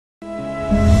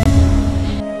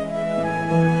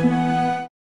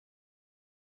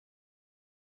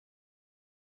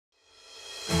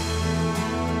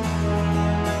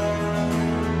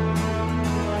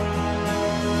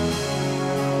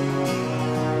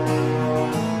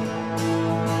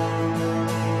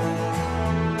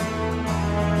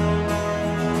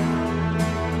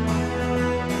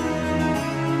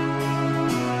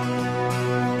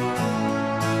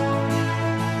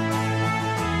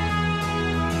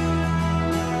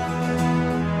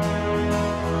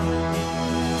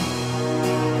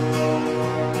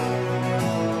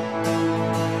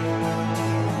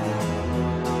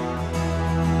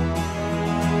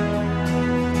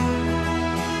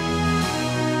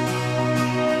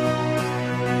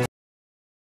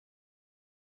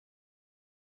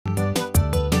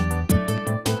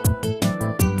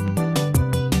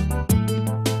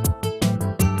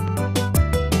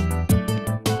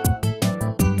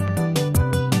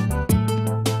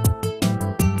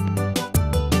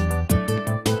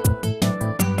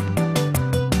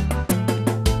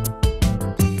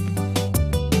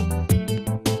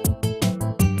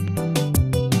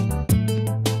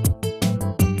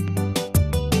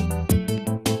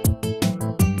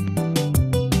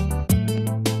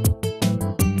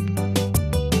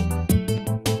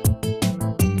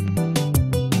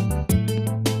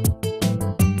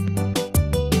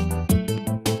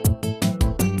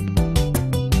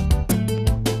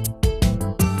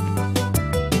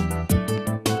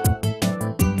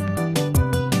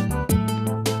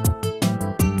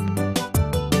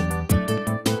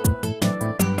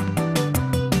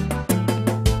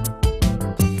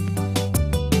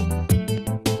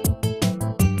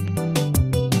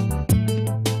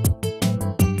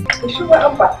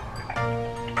abba.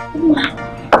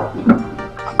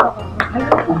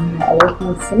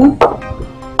 Alaikum salam.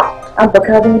 Abba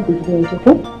ka ga yadda gidan yake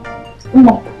ko?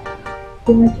 Umma.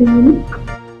 Kuma kin yi?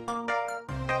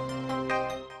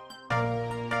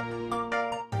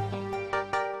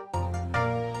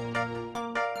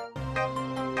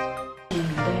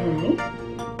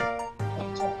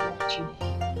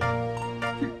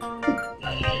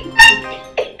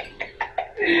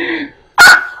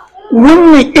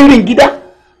 Wannan irin gida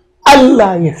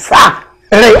Allah ya sa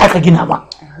rai aka gina ma.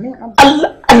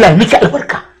 Allah ya miki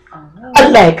albarka.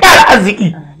 Allah ya ƙara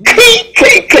arziki.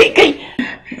 Kai.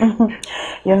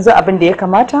 Yanzu abin da ya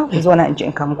kamata ku zo na in ji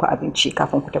in kawo muku abinci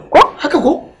kafin ku tafi ko? Haka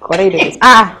ko? Kwarai da gaske.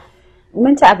 A'a,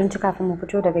 mun ci abinci kafin mu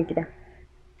fito daga gida.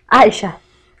 Aisha,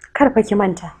 kar fa ki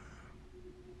manta.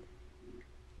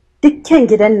 Dukkan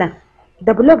gidan nan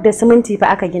da block da siminti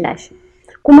fa aka gina shi.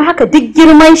 Kuma haka duk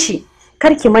girman shi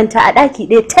kar ki manta a ɗaki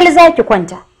ɗaya tal za ki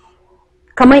kwanta.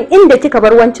 Kamar inda kika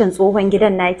bar wancan tsohon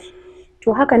gidan naki.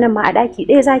 To haka nan ma a ɗaki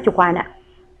ɗaya za ki kwana.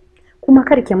 Kuma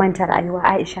kar ki manta rayuwa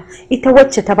Aisha. Ita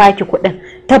wacce ta baki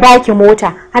kuɗin, ta baki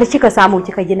mota har kika samu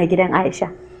kika gina gidan Aisha.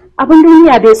 Abin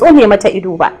duniya bai tsole mata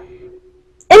ido ba.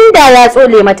 Inda ya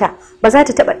tsole mata ba za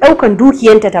ta taɓa ɗaukan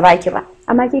dukiyanta ta baki ba.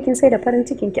 Amma ke kin sai da farin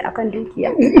cikin ki akan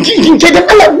dukiya. Ke dan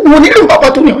Allah wani irin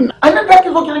babato ne wannan? Annan da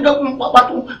ke zo ki ringa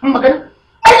babato magana.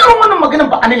 Ai irin wannan maganar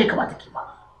ba anan ya kamata ke ba.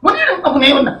 Wani irin abu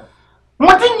ne wannan?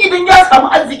 Mutum idan ya samu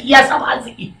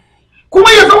arziki kuma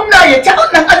ya zauna ya ci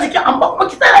wannan arziki an ba kuma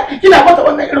kina mata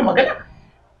wannan irin magana.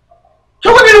 Ke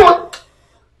wani irin wannan?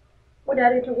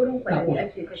 Kudare ta gurin kwalari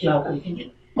ake kashe ka.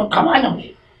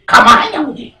 Kama hanya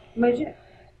muje. Maje.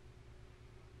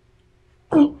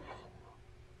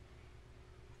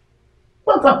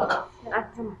 Ban san haka.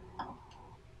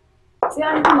 Sai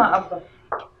an jima abba.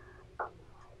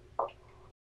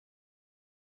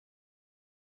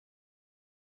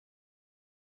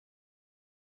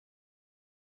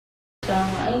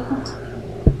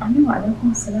 Assalamu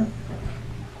alaikum salam.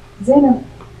 Zainab.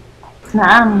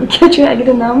 Na'am. Ke ce a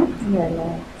gidan namu?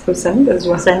 Yalla. To sani da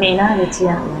zuwa. Sani ina da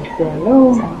tiya.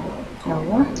 Hello.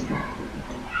 Yawa.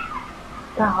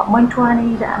 Ta mantuwa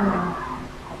ne da Allah.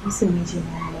 Hadisi miji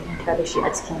na ta da shi a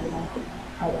cikin gida.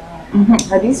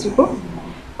 Hadisi ko?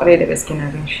 Kwarai da gaske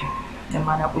na gan shi.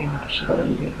 Amma na koyi maka shi da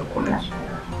ka kula.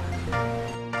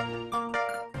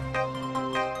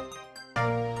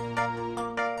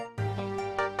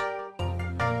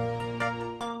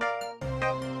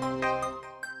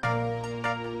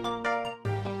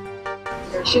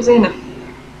 Shi Zainab.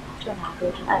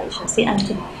 Aisha sai an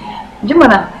ji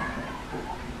mana.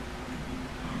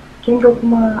 Kin ga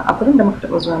kuma a gurin da muka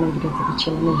taɓa zuwa nan gidan ta ce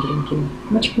nan gidan kin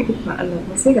kuma cikin ikon Allah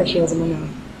kuma sai gashi ya zama nan.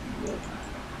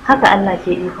 Haka Allah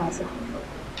ke ikon sa.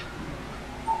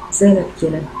 Zainab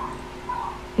kenan.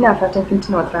 Ina fatan kin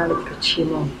tuna wata rana da ce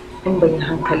min in ban yi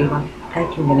hankali ba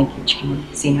ɗakin da nake ciki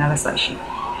sai na rasa shi.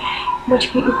 Kuma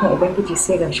cikin ikon Ubangiji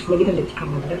sai gashi kuma gidan da kika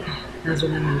mallaka na zo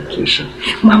nan nake shi.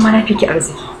 Kuma ma na fi ki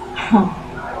arziki.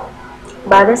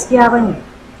 Ba gaskiya bane.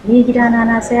 Ni gidana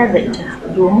na sayar da ita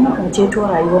domin in ceto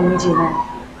rayuwar mijina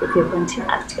da ke kwanci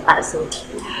a asibiti.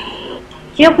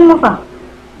 Ke kuma fa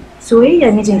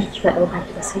soyayya mijinki kika ɗauka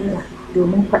kika sayar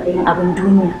domin kwaɗayin abin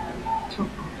duniya.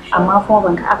 Amma kuma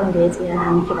ban ga abin da ya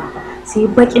tsaya miki ba sai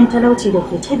bakin talauci da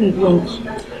ke ta bibiyanki.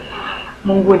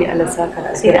 Mun gode Allah saka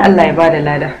da sai Allah ya bada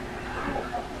lada.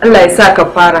 Allah ya sa ka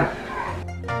fara.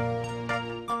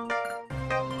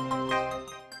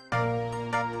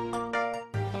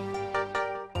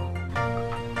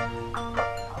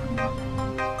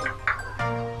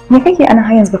 Me kake ana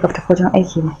har yanzu baka fita wajen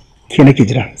aiki ba? Ke nake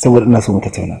jira saboda ina so mu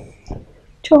tattauna.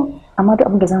 To, amma duk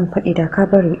abin da zamu faɗi da ka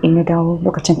bari in na dawo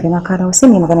lokacin kai ma ka dawo sai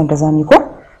ne maganar da zamu yi ko?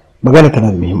 Magana tana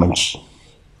da muhimmanci.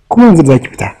 Kuma yanzu da zaki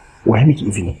fita, waye miki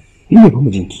izini? Ni ne fa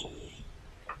mijinki.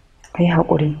 Kai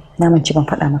hakuri, na manci ban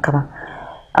faɗa maka ba.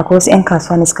 Akwai wasu 'yan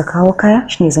kasuwa ne suka kawo kaya,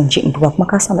 shine zan ce in duba kuma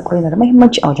ka san da ƙwarai da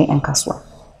muhimmanci a wajen 'yan kasuwa.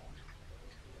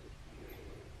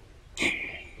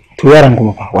 To yaran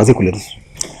kuma fa, wa zai kula da su?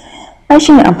 Ai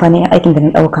shi ne amfanin aikin da na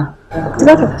ɗauka.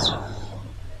 Za ka kasu.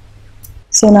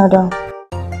 Sai na dawo.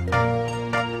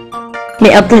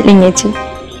 Me Abdul ɗin ya ce?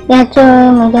 Ya ce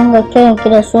mu dinga kiran ki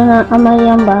da sunan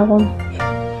amaryan baban.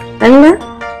 Allah?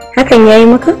 Hakan ya yi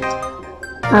maka?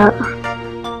 A'a.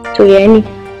 To ya ne?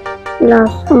 Na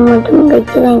son mu dinga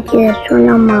kiran ki da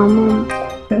sunan maman.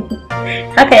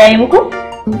 Haka ya yi muku?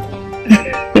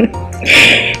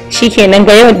 Shi kenan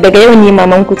daga yau ne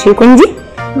mamanku ce kun ji?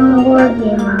 Mun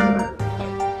gode mama.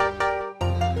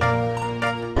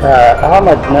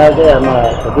 Ahmad na gaya ma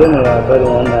ka daina barin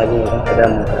wannan abin idan ka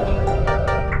damu ka.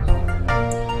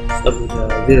 saboda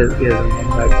zai iya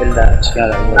zama bakin da a cikin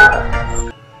rayuwarka.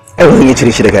 Ai ba zan iya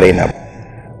cire shi daga raina ba.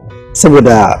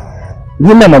 Saboda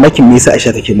nuna mamakin me yasa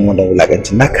Aisha take min wannan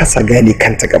wulakancin na kasa gane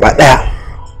kanta gaba daya.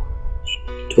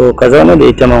 To ka zauna da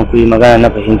ita man ku yi magana na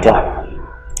fahimta.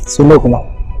 Suno kuma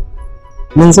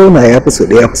mun zauna ya fi so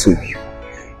ɗaya ya fi so biyu.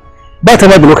 Ba ta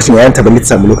ma da lokacin yayin ta balle ta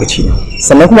samu lokaci ne.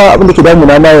 Sannan kuma abin da ke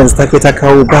damuna na yanzu ta kai ta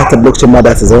kawo ba ta lokacin ma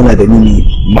da ta zauna da ni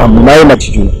ma yana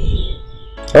ci juna.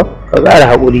 To ka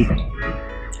ƙara haƙuri.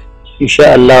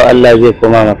 Insha Allah Allah zai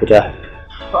koma mafita.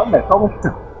 To Allah ya kawo mafita.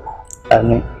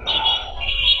 Amin.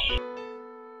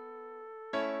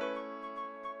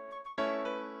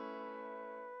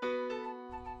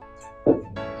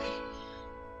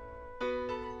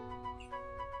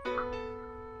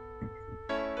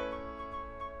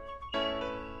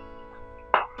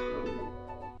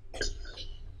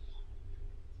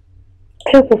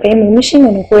 Kai ku kai murmushi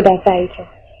ne ko da ka yi kyau.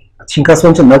 A cikin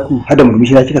kasuwancin naku har da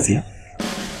murmushi na kika saya?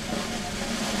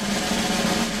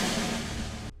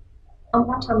 An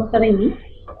bata maka rai ne?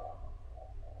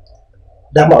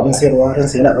 Dama abin sayarwa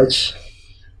ransa yana ɓaci.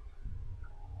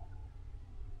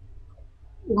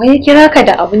 Wai kira ka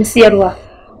da abin siyarwa?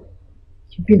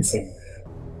 Kin fi sai.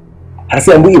 Har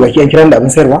sai an buɗe baki an kira da abin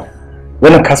sayarwa?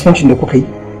 Wannan kasuwancin da kuka yi?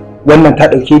 Wannan ta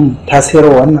ɗauke ni ta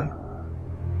sayarwa wannan?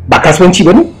 Ba kasuwanci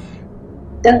ba ne?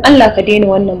 Don Allah ka daina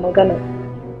wannan magana.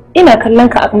 Ina kallon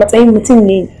ka a matsayin mutum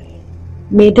ne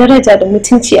mai daraja da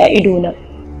mutunci a idona.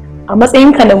 A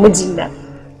matsayinka na mijina.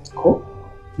 Ko?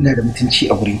 Ina da mutunci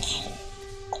a wurinki.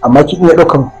 Amma kin iya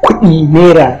ɗaukan kuɗi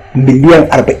naira miliyan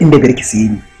 45 ki siye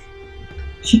ni.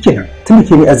 Shikenan, tun da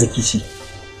ke mai arziki ce,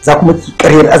 za kuma ki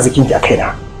ƙaryar arzikinki a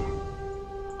kaina.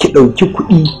 Ki ɗauki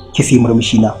kuɗi ki siyi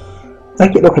murmushi na. Za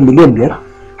ki ɗauka miliyan 5,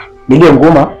 miliyan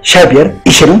 10, 15,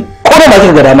 20, ko da ma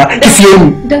kika ga dama ki siye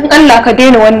ni. Don Allah ka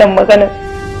daina wannan magana.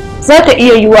 Za ta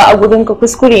iya yiwa a gurinka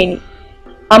kuskure ne.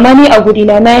 Amma ni a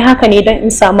gurina na yi haka ne don in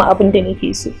samu abin da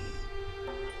nake so.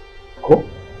 Ko?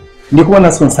 Ni kuma na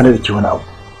son sanar da ke wani abu.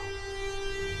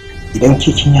 Idan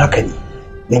ke kin yi haka ne,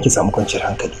 don ki samu kwanciyar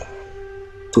hankali.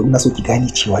 To ina so ki gane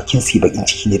cewa kin siyi bakin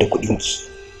ciki ne da kuɗinki.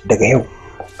 Daga yau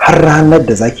har ranar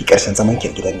da zaki ƙarshen zaman ki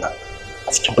a gidan nan.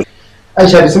 A cikin baki.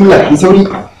 Aisha bismillah ki sauri.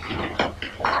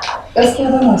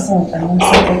 Gaskiya ba na son tsanin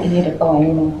sauƙaƙi ne da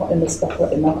ƙawaye na waɗanda suka fi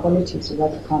waɗannan kwaliti su za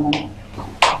ta kama na.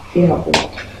 Yi haƙuri.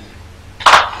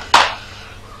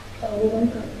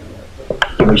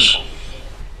 Mishi.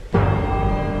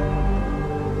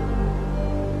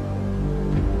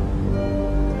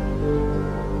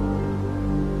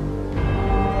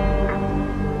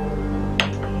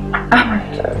 Ahmad,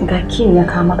 ga ki ya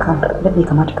kama ka da bai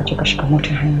kamata ka je ka shiga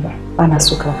motar hanya ba. Ba na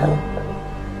so ka fara.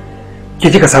 Ke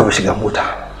kika saba shiga mota.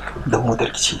 Da motar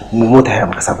kici, mu mota ya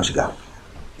muka saba shiga.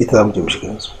 Ita za mu je mu shiga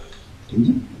yanzu.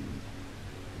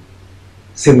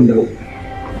 Sai mun dawo.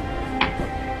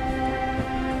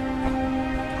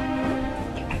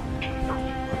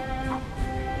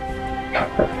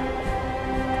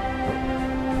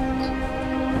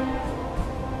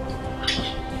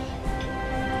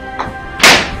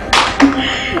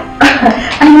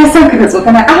 An yi son ka da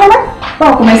tsokana Ahmad ba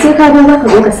kuma sai ka zo za ka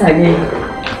zo ka same ni.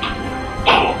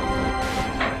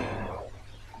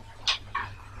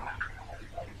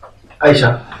 Aisha.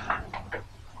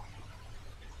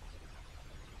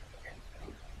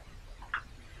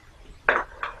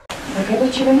 Ba kai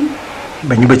bacci ba ne?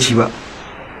 Ban yi bacci ba.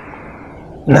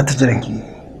 Ina ta jiran ki.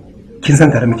 Kin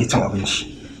san tare muke cin abinci.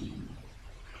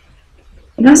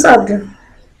 Ina su Abdul.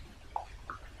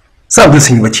 Su Abdul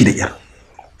sun yi bacci da kyar.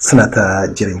 Suna ta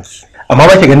jiran ki. Amma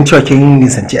ba ki ganin cewa kin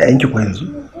nisanci a yanki ko yanzu?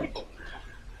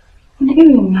 Wani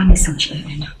irin na nisanci a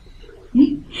yana.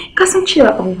 Ka san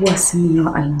cewa abubuwa sun yi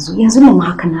yawa a yanzu. Yanzu nan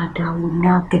haka na dawo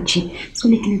na gaji. So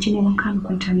ne kin ji neman kanu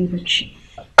kwanta ne bacci.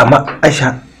 Amma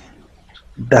Aisha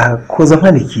da ko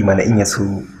zama da ki mana in yaso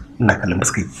ina kallon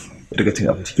fuskar ki daga cin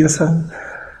abinci kin san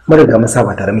mun riga mun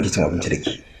saba tare muke cin abinci da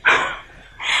ki.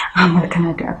 Amar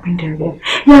kana da abin da riya.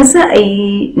 Ya za a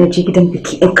yi na je gidan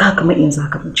biki in ka kamar yanzu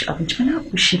haka ci abinci kana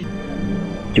kushi.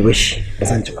 Ki bashi ba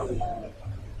san ci ba.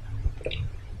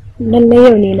 Lallai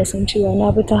yau ne na san cewa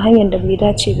na bi ta hanyar da bai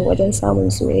dace ba wajen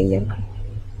samun soyayyarka.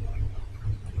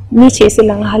 Ni ce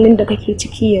silan halin da kake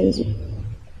ciki yanzu.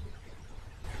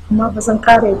 Amma ba zan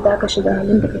kare yadda ka shiga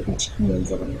halin da kake ciki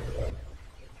yanzu ba.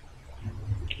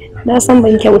 Na san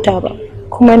ban kyauta ba,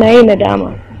 kuma na yi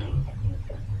nadama.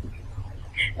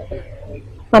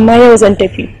 Amma yau zan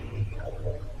tafi.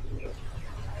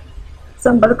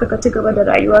 Zan bar ka ci gaba da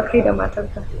rayuwa kai da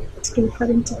matarka cikin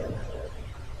farin ciki.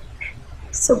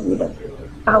 Saboda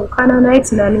a haukana na yi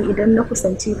tunanin idan na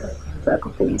kusance ka za ka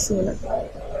koyi suna.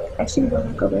 Ashe ba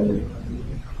haka ba ne.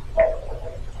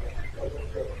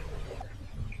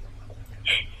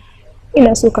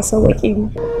 ina so ka sauwaƙe ni.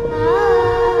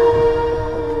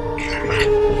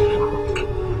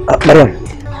 Maryam,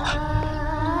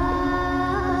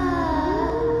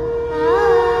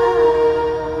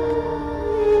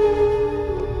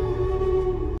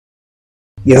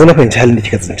 yanzu na fahimci halin da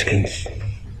kika tsinci kanki.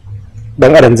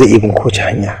 Dan adam zai iya bin kowace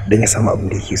hanya don ya samu abin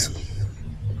da yake so.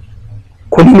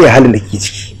 Ko ni ne halin da kike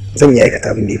ciki, zan iya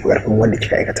aikata abin da yafi ƙarfin wanda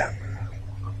kika aikata.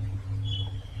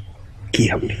 Ki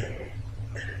haƙuri.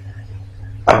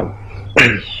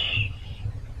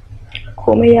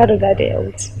 Komai ya riga da ya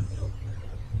wuce.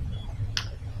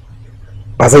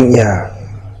 Ba zan iya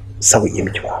sauƙi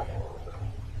miki ba.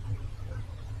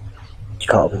 Ki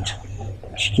kawo abinci.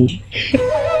 Shi kin ji?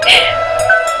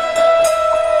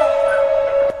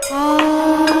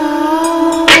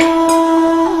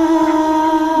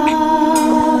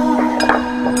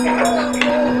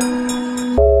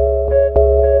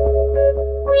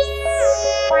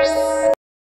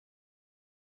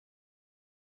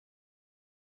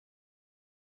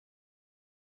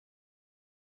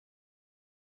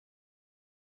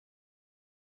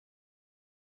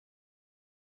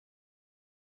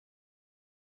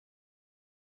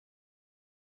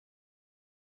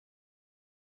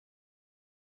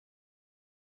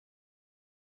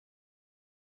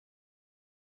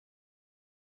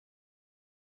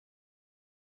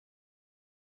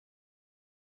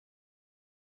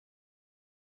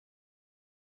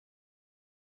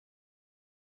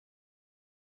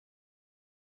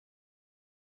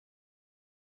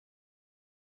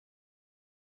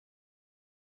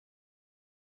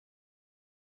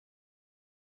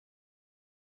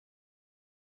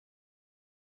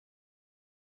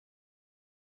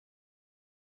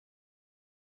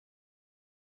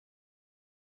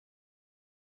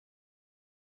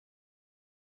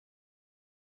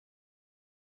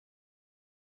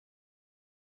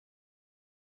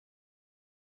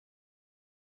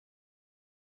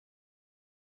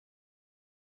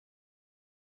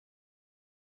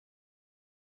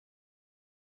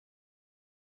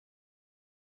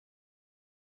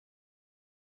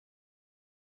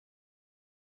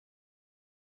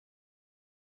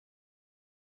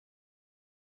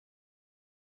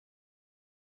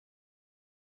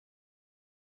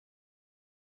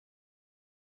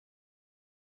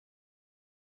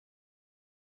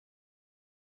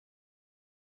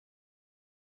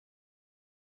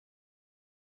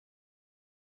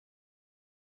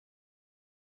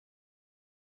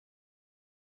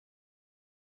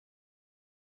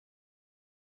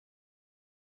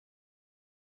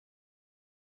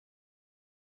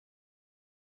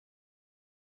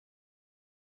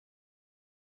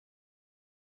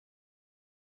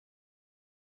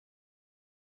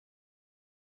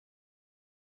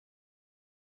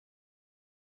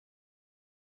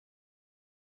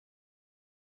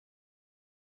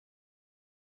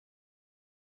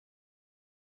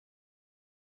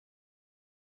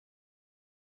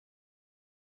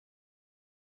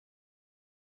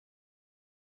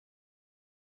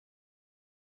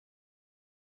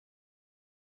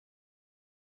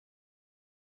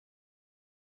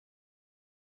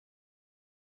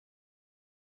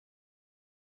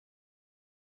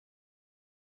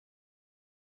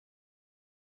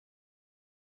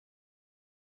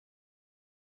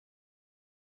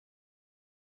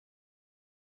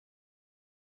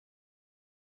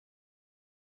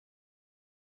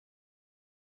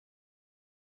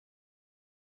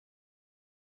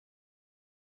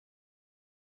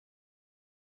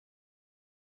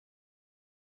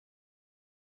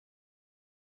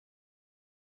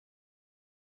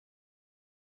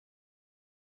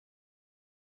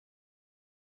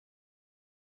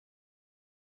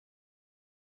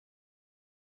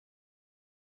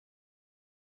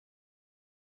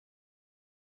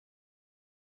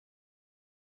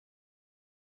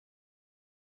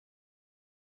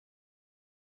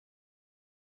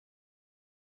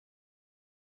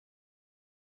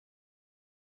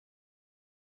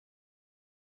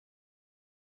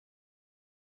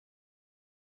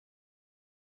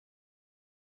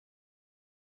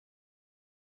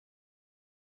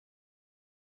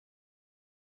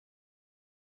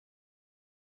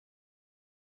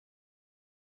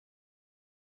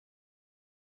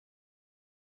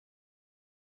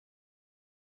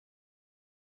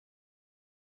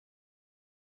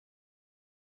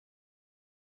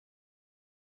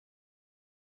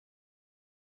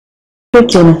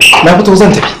 kenan. Na fito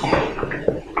zan tafi.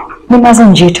 Ni ma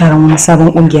zan je taron wani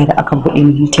sabon kungiya da aka buɗe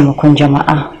min taimakon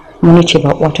jama'a. Mun ce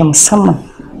ba wata musamman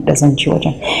da zan je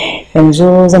wajen.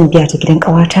 Yanzu zan biya ta gidan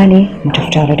ƙawata ne mu tafi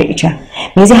tare da ita.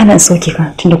 Me zai hana in sauke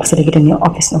ka tunda kusa da gidan ne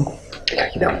office ɗin ku?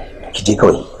 Gidan ki je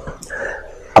kawai.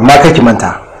 Amma kai ki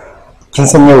manta kin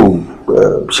san yau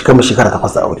shi kama shekara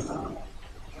 8 da aure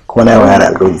kuma na yawa yara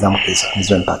alƙawari za mu kai su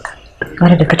amusement park.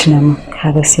 Wanda da ka tuna min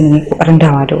kaga sai ne kokarin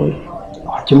dawa da wuri.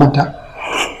 Kin manta?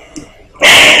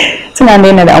 Tuna da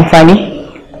yana da amfani.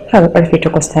 Kaga karfe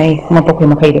 8 ta yi kuma 7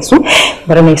 mu kai da su.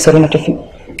 Bari mai sauri na tafi.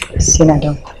 Sai na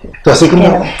dawo. To sai kin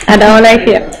dawo. A dawo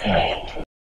lafiya.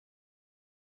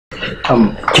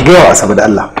 Ki ga wa Asabe da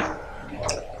Allah.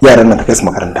 Yaran nan ta kai su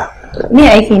makaranta. Ni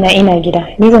aiki na ina gida.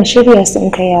 Ni zan shirya su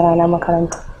in kai yara na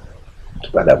makaranta.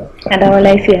 Ba da ba. A dawo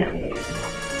lafiya.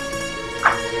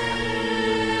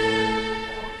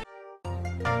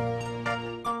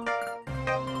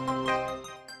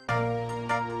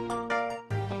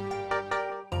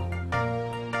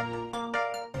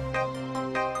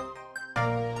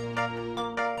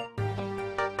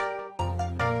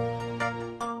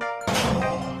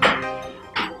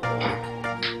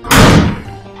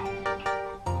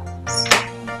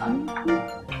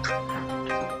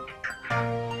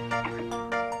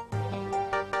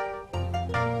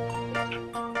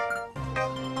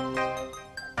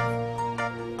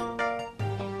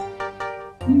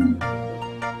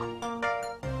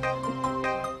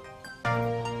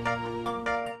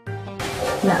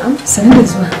 Na'am, Sannu da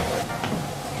zuwa.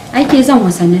 ake zan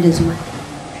wasanni da zuwa.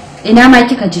 Ina ma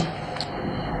kika je?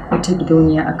 Wata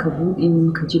gidauniya aka buɗe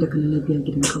muka ji daga nan biya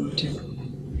gidan kawuta.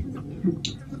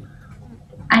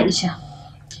 Aisha,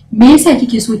 me yasa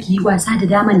kike so ki yi wasa da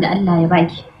daman da Allah ya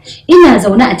baki? Ina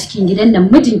zaune a cikin gidan nan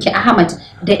mijinki Ahmad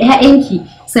da ƴaƴanki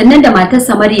sannan da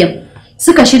matarsa Maryam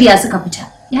suka shirya suka fita.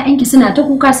 ƴaƴanki suna ta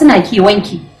kuka suna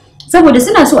kewanki saboda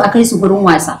suna so a kai su gurin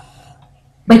wasa.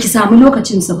 Baki samu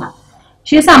lokacin su ba.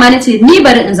 Shi yasa ma nace ni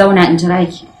bari in zauna in jira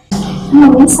ki. Amma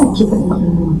me yasa kika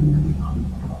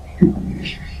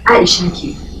Aisha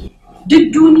ke.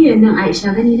 Duk duniyar nan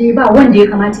Aisha gani dai ba wanda ya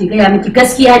kamata ya gaya miki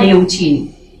gaskiya da ya wuce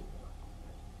ni.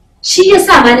 Shi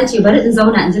yasa ma nace bari in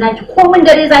zauna in jira ki komai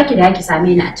dare zaki da ki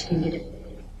same ni a cikin gidan.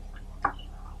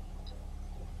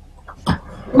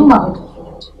 Umma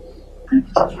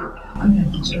ba Allah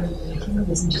ki jira kin ga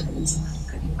bazan ji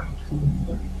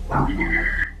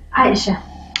Aisha,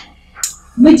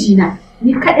 mijina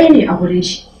ni kadai ne a gurin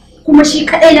shi kuma shi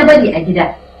kadai na bari a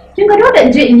gida. Kin ga dole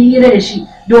in je in yi hira da shi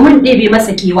domin ɗebe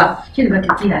masa kewa. Kin ga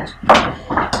takila ta.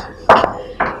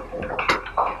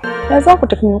 Ya za ku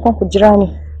tafi maimakon ku jira ni?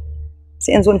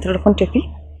 Sai in zo in tarar kun tafi?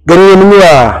 Gani wani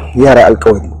miya yara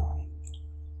alƙawari.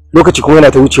 Lokaci kuma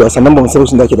yana ta wucewa sannan ba mu san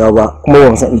da ake dawo ba kuma ba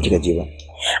mu san inda kika je ba.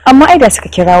 Amma ai da suka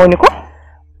kirawo ni ko?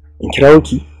 In kirawo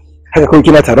ki? Haka kawai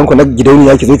kina taron ku na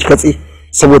gidauniya ki zo ki katse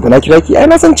saboda na kira ki. Ai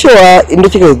na san cewa inda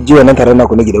kika je wannan taron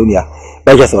naku na gidauniya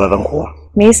ba ki sauraron kowa.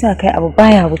 Me yasa kai abu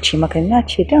baya wuce maka? Na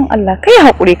ce dan Allah kai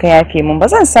hakuri ka yafe min ba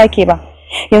zan sake ba.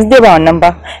 Yanzu dai ba wannan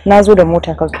ba. Na zo da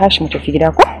mota ka tashi mu tafi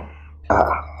gida ko?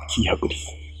 A'a, ki hakuri.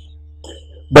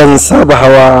 Ban saba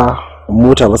hawa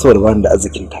mota ba saboda bani da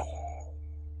arzikin ta.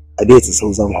 A dai ta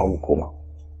sau zamu hawo koma.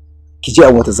 Ki je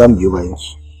a mota zamu biyo bayan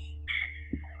ki.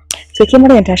 To ke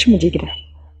Maryam tashi mu je gida.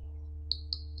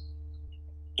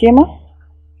 Ke ma?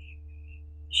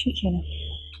 Shikenan.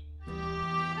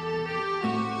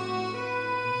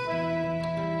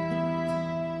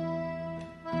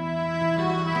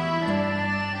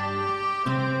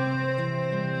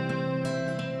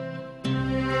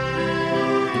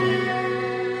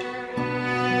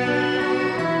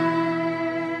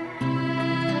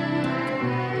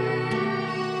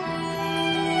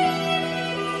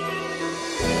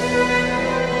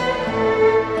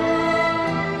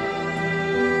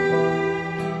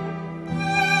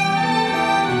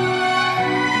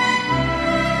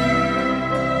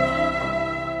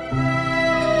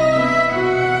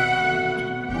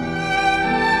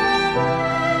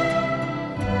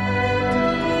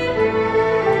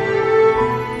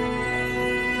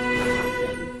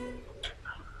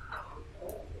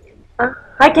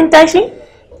 Hakin tashi?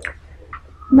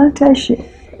 Na tashi.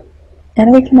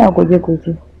 Yana kina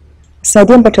goge-goge.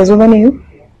 Sadiyan bata zo bane yau?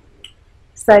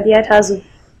 Sadiya ta zo.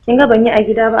 Kin ga ban yi a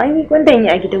gida ba, ai wanda yi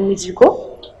a gidan miji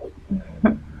ko?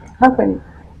 Haka ne.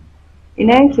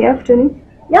 Ina yake ya fita ne?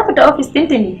 Ya fita office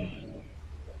ɗinta ne.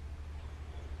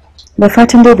 Da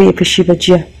fatan dai bai fushi ba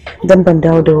jiya dan ban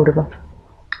dawo da wuri ba.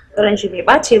 Ran shi bai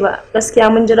bace ba. Gaskiya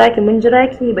mun jira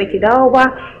ki baki dawo ba.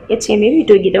 Yace me bi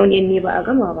to gidauniyar ne ba a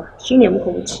gama ba. Shine muka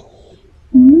wuce.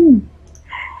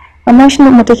 Amma shi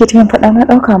ne take ta yin faɗa na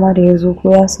ɗauka ma da ya zo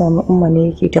ko ya samu umma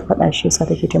ne yake ta faɗa shi yasa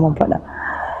take ta min faɗa.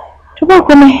 To ba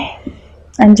kuma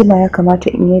an jima ya kamata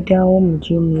in ya dawo mu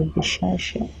je mu yi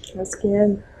bishashi. Gaskiya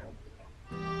ne.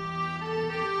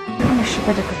 Mu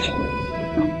shiga daga ciki.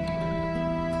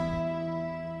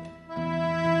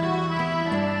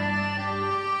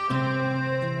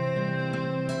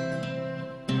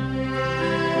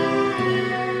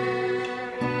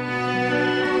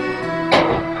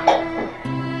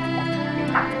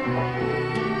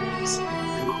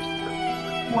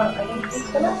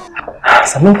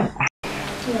 Sannan ku.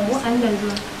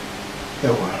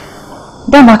 Yawa.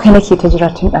 Dama kai nake ta jira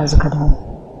tun ɗazu ka dawo.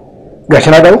 Gashi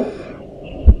na dawo?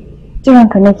 Jiran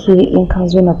ka nake in ka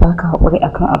zo na baka haƙuri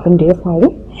akan abin da ya faru,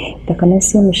 daga nan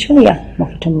sai mu shirya mu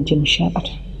fita mu je mu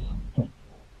shaƙata.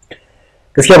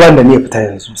 Gaskiya ba da ni fita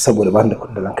yanzu saboda ba da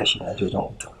kuɗin da zan kashe na je wajen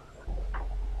hutu.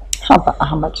 Haba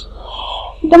Ahmad.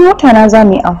 Da mota na za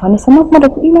mu yi amfani sannan kuma da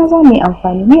kuɗi na za mu yi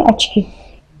amfani ne a ciki.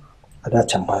 A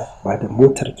dacen ba da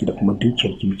motar ki da kuma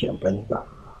dukiyar ki muke amfani ba.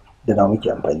 Da na muke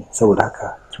amfani saboda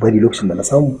haka ki bari lokacin da na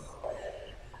samu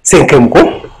sai in kai mu ko?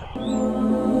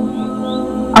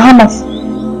 Ahmad.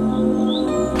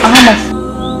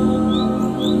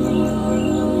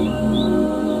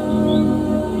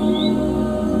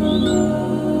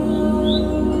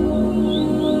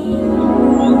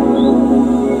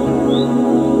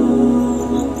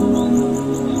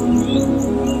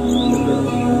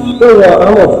 Yawa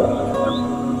Ahmad,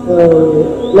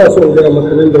 ina so in gaya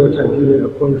maka nan da wata biyu ne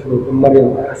appointment ɗin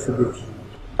Maryam a asibiti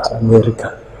a America.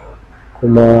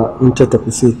 Kuma in ta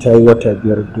tafi sai ta yi wata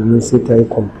 5 domin sai ta yi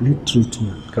complete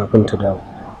treatment kafin ta dawo.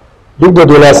 Duk da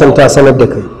dai na san ta sanar da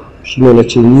kai, shi ne na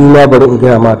ce ni ma bari in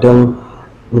gaya ma don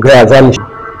in gaya za mu.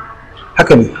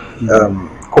 Haka ne,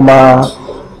 kuma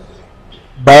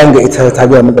bayan ga ita ta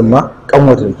biya mu ma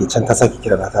kanwata da ke can ta sake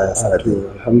kira na ta ya sanar da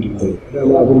alhamdulillah.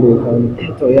 Dama abin da ya kawo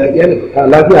ni. To ya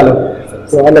lafiya lau.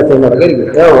 To Allah ta yi mara gari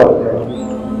da yawa.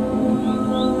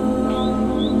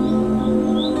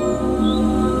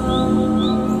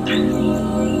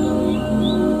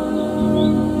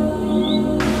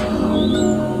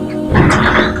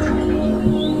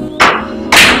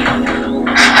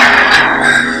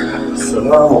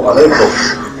 Assalamu alaikum.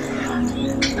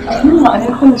 Wa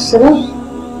alaikum assalam.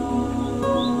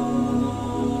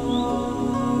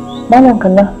 Malam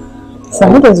kalla.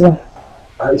 Sani da zuwa.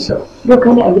 Aisha. Yau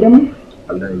kai ne a gidanmu?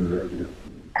 Allah ya yi a gidan.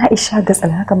 Aisha ga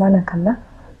tsala haka malam kalla.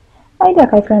 Ai da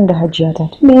kai kan da Hajiya ta.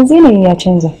 Me yanzu ne ya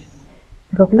canza?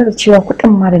 Ga kula da cewa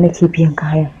kuɗin ma da nake biyan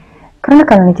kaya.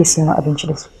 Karnuka na nake siyan abinci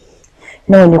da su.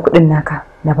 Nawa ne kuɗin naka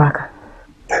na baka?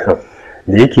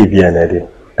 Da yake biya na dai.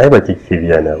 Ai ba kike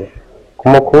biya na ba.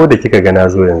 Kuma ko da kika ga na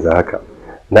zo yanzu haka,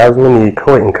 na zo ne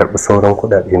kawai in karɓi sauran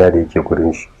kuɗaɗe na da yake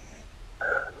gurin shi.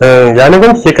 Ya na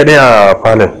ganki ke kaɗai a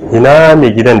falon, ina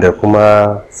mai gidan da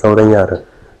kuma sauran yaran?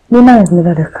 Ni na yanzu na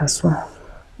daga kasuwa,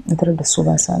 na tarar da su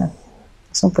ba sa nan,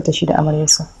 sun fita shi da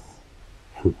amaryarsa.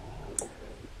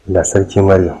 Da sarki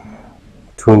Maryam,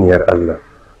 tuniyar Allah,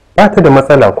 ba ta da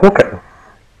matsala ko kaɗan.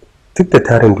 Duk da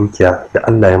tarin dukiya da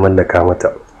Allah ya mallaka mata,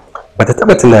 ba ta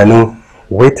taɓa tunanin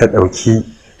wai ta ɗauki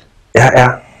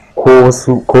 'ya'ya ko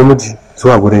wasu ko miji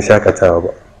zuwa gurin shakatawa ba.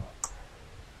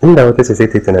 Inda wata ce sai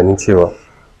ta yi tunanin cewa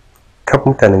kaf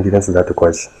mutanen gidansu za ta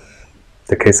kwashi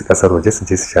ta kai su kasar waje su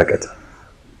je su shakata.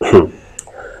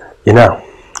 Ina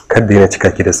kadda yana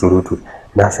cika ki da surutu,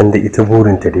 na san da ita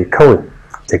burinta dai kawai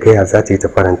ta gaya za ta yi ta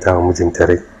faranta wa mijinta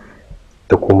rai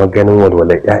da kuma ganin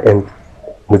walwalar 'ya'yan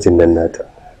mijin nan nata.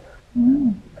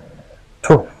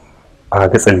 To a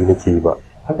gatsali nake yi ba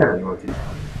haka ne wata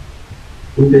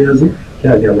inda ya zo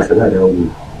ya ga masa na da yawo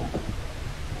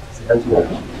sai an tuna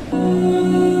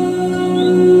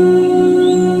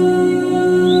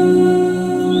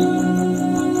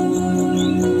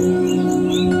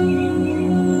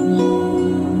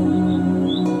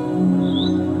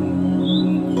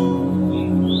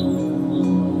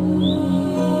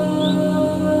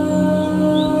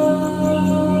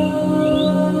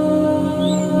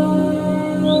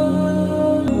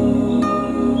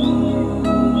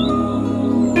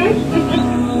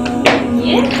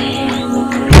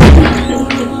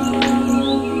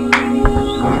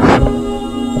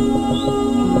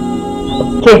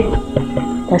Ke,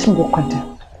 tashin ku kwanta.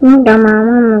 Mu da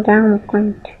mama mu za mu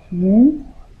kwanta.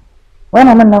 Wai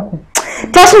maman naku.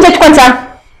 Tashin ki kwanta.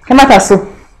 Kai mata so.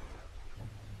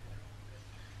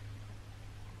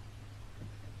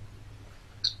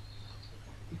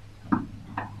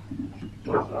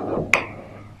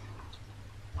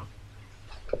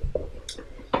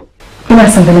 Ina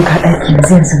son ganin ka ɗaki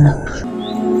yanzu yanzu nan.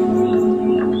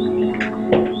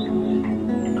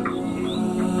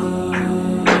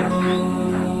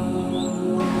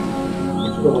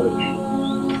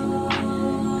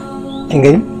 Kin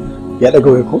gani? Ya daga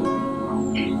wai ko?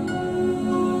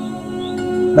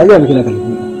 Na ga miki na kalli.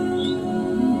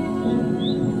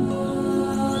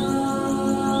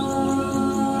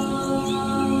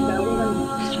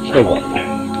 Yawa.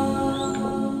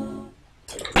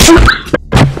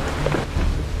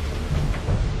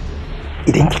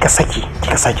 Idan kika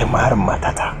sake maharin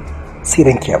matata sai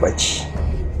ranki ya baci.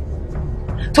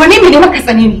 To ni me ne maka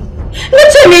tsane ne? Na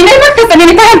ce me ne maka tsane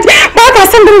ne ba ka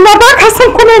san girma ba ka san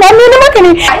komai na me ne maka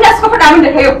ne? Ina suka faɗa min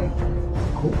da kai yau.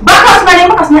 Ba ka su ne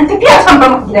maka sunan tafiya san bar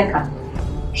maka gidanka.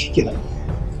 Shikenan.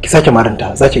 Ki sake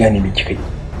maranta za ki gane me kika yi.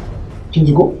 Kin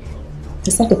ji ko?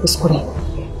 Ki sake kuskure.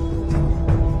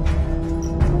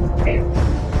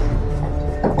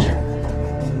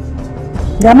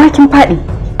 Da ma kin faɗi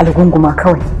algunguma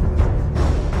kawai.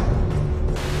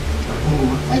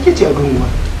 Ake ce algunguma.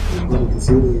 Wanda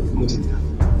sai mijinta.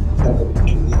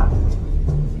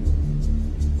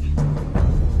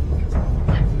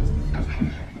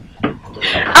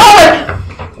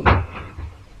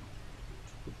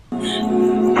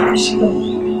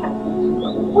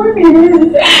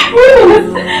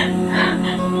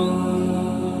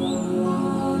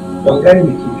 Bangare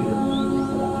da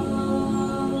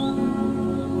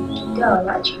ke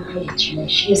dawa a cikin hayyacina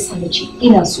shi yasa na ce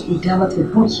ina so in da mata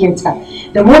dukiyarta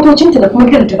da motocinta da kuma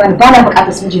gidan ta bani ba na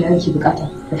bukatar su mijina nake bukata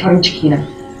da farin ciki na.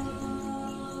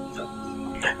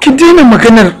 Ki daina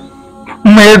maganar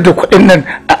mayar da kuɗin nan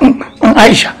an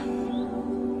Aisha.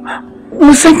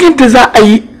 Mun san yadda za a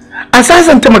yi a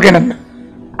sasanta maganar nan.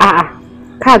 A'a,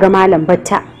 ka ga malam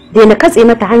batta. Daina katse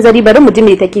mata hanzari bari mu ji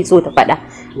me take so ta faɗa.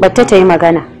 Batta ta yi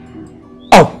magana.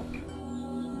 Au.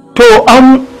 To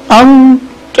an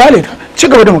kyale ta. Ci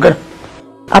gaba da magana.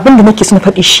 Abin da nake so na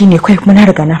faɗi shine kai kuma na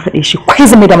riga na faɗe shi. Kai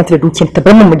zan mai da mata da dukiyar ta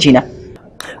bar min mijina.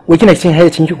 Wai kina cikin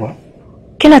hayyacin ki kuwa?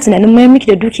 Kina tunanin mai miki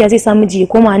da dukiya zai sa miji ya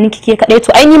koma hannun kike kadai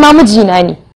to ai ni ma mijina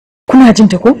ne. Kuna jin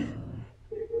ta ko?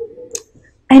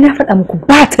 Ai na faɗa muku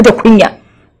ba ta da kunya.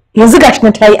 Yanzu gashi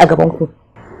nan ta yi a gaban ku.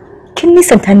 Kin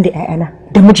nisanta ni da ƴaƴana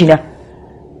da mijina.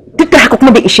 Duk da haka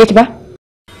kuma bai ishe ki ba?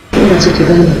 Ina so ki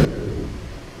gane.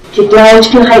 Ki dawo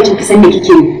cikin hayyacin ki san me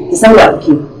kike yi. Ki san wa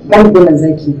kike. Dan gonan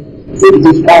zaki. Sai ki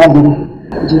je ki ƙara gaba.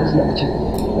 Ki je ki a can.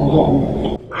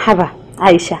 Haba,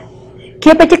 Aisha.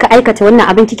 Ke fa kika aikata wannan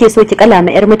abin kike so ki kala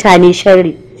ma 'yar mutane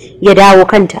sharri ya dawo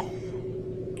kanta.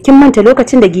 Kin manta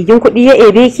lokacin da gigin kuɗi ya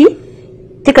ebe ki?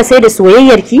 Kika sai da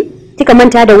soyayyar ki? Kika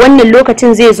manta da wannan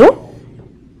lokacin zai zo?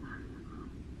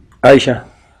 Aisha,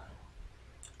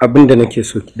 abin da nake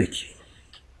so ki dake.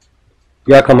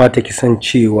 Ya kamata ki san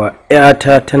cewa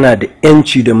 'yata tana da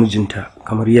 'yanci da mijinta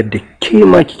kamar yadda ke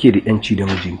ma kike da 'yanci da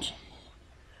mijinki.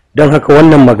 Don haka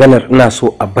wannan maganar ina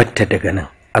so a batta daga nan,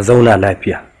 a zauna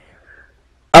lafiya.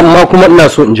 Amma kuma ina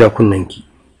so in ja kunnanki.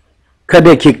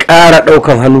 Kada ki ƙara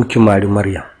ɗaukan hannu ki mari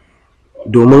Maryam.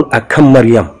 Domin akan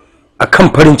Maryam, akan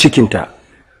farin cikinta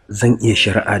zan iya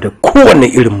shari'a da kowanne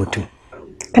irin mutum.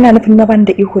 Kana nufin na bani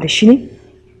da iko da shi ne?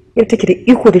 Yau take da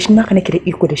iko da shi naka nake da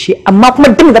iko da shi amma kuma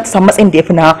duk za ta samu matsayin da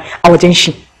yafi na a wajen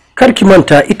shi. Kar ki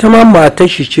manta ita ma matar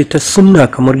shi ce ta sunna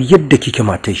kamar yadda kike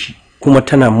matar shi kuma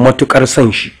tana matukar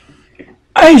son shi.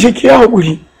 Aisha ki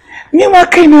haƙuri. Ni ma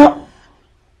kaina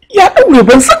ya ɗaure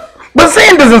ban san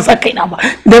yadda zan sa kaina ba.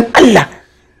 Dan Allah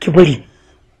ki bari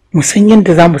mu san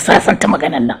yadda za mu sasanta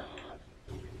maganan nan.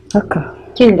 Haka.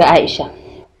 Kin ga Aisha.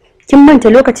 Kin manta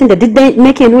lokacin da duk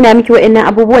nake nuna miki wa'annan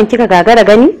abubuwan kika gagara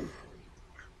gani?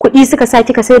 Kuɗi suka sa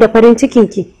kika sai da farin cikin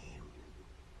ki.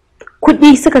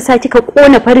 Kuɗi suka sa kika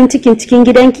kona farin cikin cikin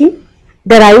gidanki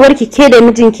da rayuwarki ke da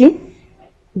mijinki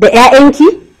da ƴaƴanki.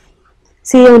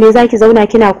 Sai yau ne zaki zauna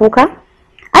kina kuka?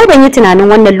 Ai ban yi tunanin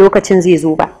wannan lokacin zai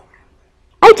zo ba.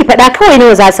 Ai ki faɗa kawai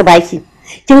nawa za su baki.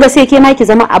 Kin ga sai ke ma ki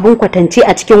zama abun kwatance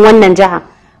a cikin wannan jiha.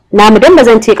 Namu dan ba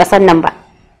zan ce ƙasar nan ba.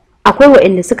 Akwai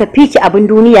waɗanda suka fiki abin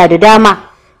duniya da dama.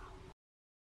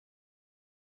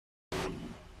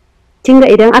 Kin ga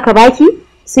idan aka baki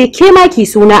sai ke ma ki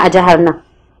suna a jihar nan.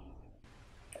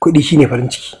 Kuɗi shine farin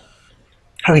ciki.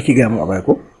 Haka ki ga mu a baya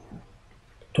ko?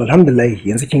 To alhamdulillah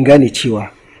yanzu kin gane cewa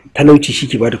talauci shi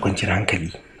ke bada kwanciyar hankali.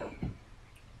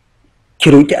 Ki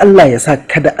roki Allah ya sa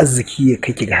kada arziki ya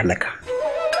kai ki ga halaka.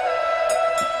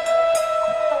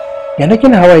 Yana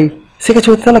kina hawaye sai ka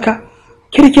ce wata talaka?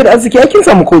 Kirki da arziki kin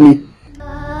samu komai.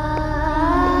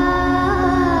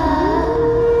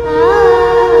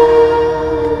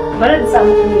 Bari da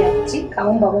samu kunya ci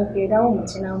kawun baban ku ya dawo mu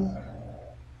ci namu.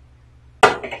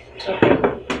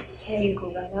 Hey go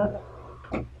ga na.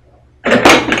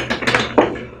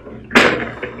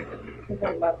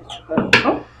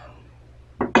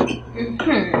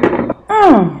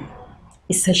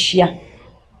 Isasshiya.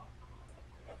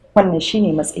 Wannan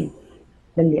shine matsayi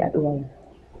lalle a duwaye.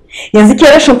 Yanzu ke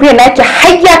rashin kuya naki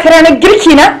hayya ta ranar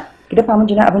girki na? Ki dafa min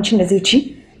jina abincin da zai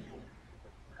ci?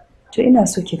 To ina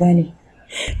so ki gane.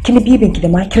 Kilbibinki da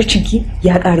makircinki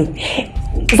ya kare.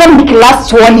 Zan miki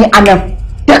last warning anan.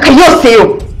 Daga yau sai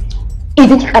yau.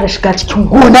 Idan ki ƙara shiga cikin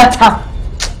gona ta.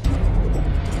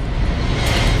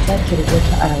 Za ki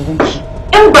rubuta a rayuwarki.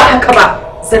 In ba haka ba,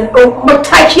 zan ɗau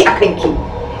mataki a kanki.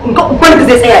 In ga uban da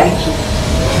zai tsaya miki.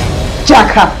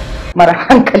 jaka mara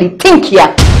hankali tinkiya.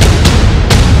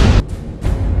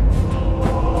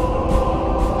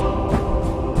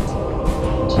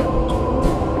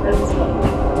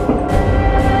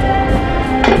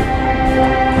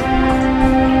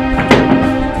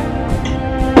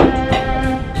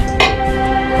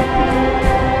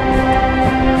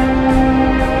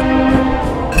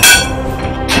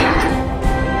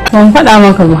 Ban faɗa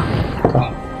maka ba.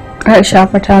 Aisha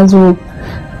fa ta zo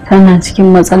tana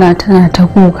cikin matsala, tana ta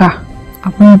kuka.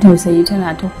 Abin tausayi,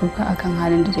 tana ta kuka akan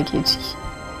halin da take ciki.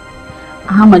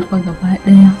 Ahmad fa gaba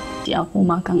ɗaya ya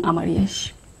koma kan amaryar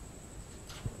shi.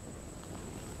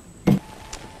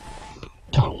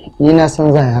 To, ni na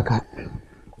san zai haka.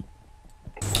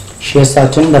 Shi yasa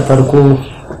tun da farko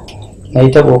na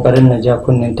yi ta ƙoƙarin na ja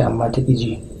kunninta amma ta ƙi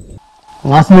ji.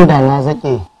 Na san da na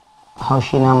zaƙe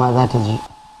haushi na ma za ta ji.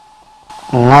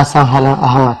 Na san halin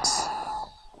Ahmad,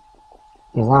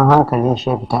 idan hankalin shi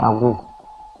ya fita abu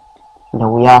da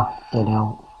wuya ya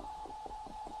dawo.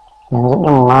 Yanzu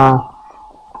ɗin ma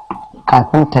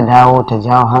kafin ta dawo ta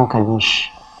jawo hankalin shi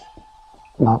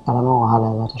ba ƙaramin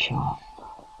wahala za ta sha.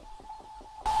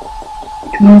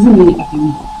 Yanzu ne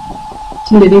abin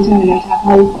tun da dai ta riga ta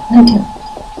kawo kanta,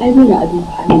 ai dole abin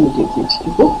halin da take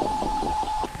ciki ko?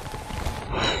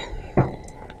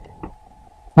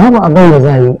 Babu abin da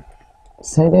za yi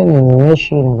sai dai na neme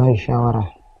shi na ba shawara.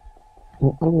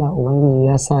 In Allah Ubangiji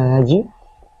ya sa ya ji,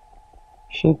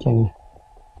 shi kenan.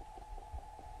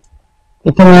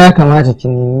 Ita ma ya kamata ki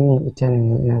nemi ita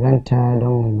na ganta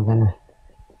don mai magana,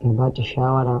 na ba ta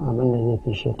shawaran abin da zai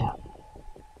fishe ta,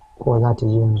 ko za ta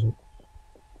ji yanzu.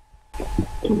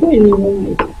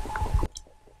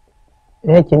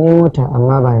 Ki nemo ta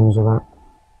amma ba yanzu ba,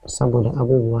 saboda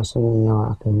abubuwa sun yi yawa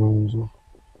a kai na yanzu.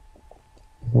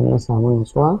 Idan na samu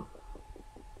nutsuwa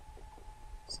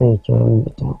sai kira min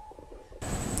ita.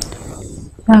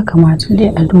 Ya kamata dai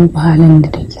a duba halin da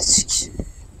take ciki.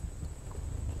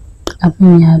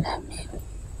 Abin ya dame ni.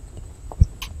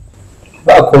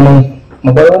 Ba komai,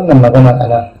 mu bar wannan magana a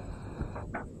nan.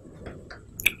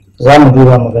 Za mu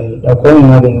duba mu gani, da komai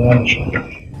magani ya mu sha.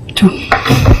 To.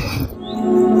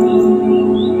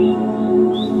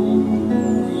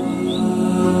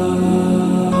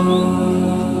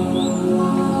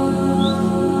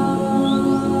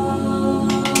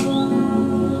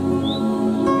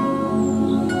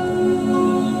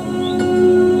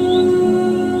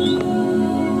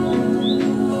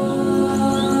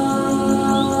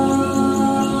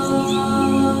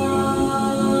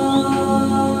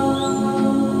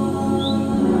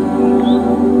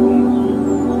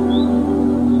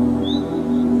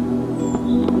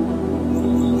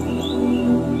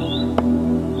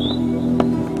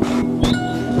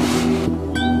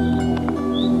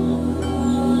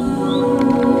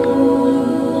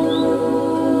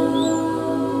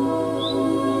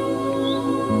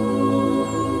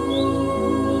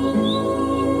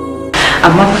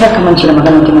 Amma fa ka mance da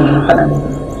magana ta mai faɗa ba.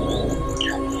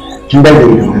 Kin da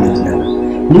gari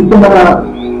ni kuma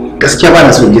gaskiya ba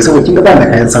na so je saboda kin ga ba na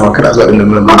kayan sawa kada a zo a dinga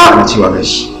nuna mana cewa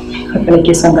gashi. Haka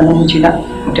nake son ganin mijina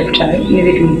mu tafi tare ne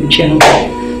da kuma zuciya mu.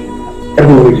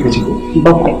 Karbo wuri kika ci ko?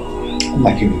 Bakwai.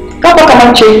 Allah ki. Ka ba kamar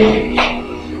ce.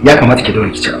 Ya kamata ki dawo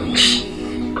ki ci abinci.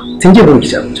 Tun je ba ki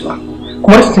ci abinci ba.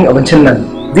 Kuma rashin cin abincin nan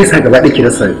zai sa gaba ɗaya ki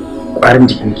rasa ƙwarin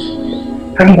jikinki.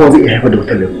 Hakan kuma zai iya haifar da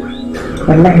wata lalura.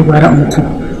 Wallahi gwara mutum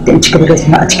da in ci gaba da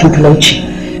zama a cikin talauci.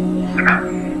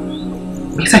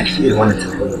 Me yasa kike irin wannan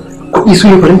tunani? Kuɗi su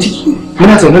ne farin ciki?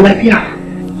 Muna zaune lafiya.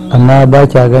 Amma ba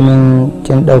kya ganin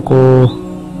kin ɗauko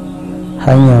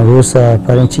hanyar rusa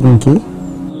farin cikin ki?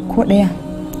 Ko ɗaya,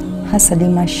 hasali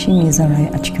ma shi ne zan rayu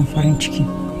a cikin farin ciki.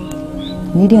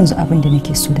 Ni da yanzu abin da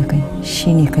nake so da kai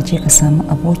shine ka je ka samu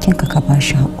abokinka ka ba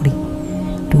shi haƙuri.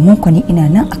 Domin ku ni ina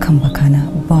nan akan bakana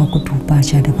ba gudu ba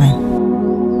ja da baya.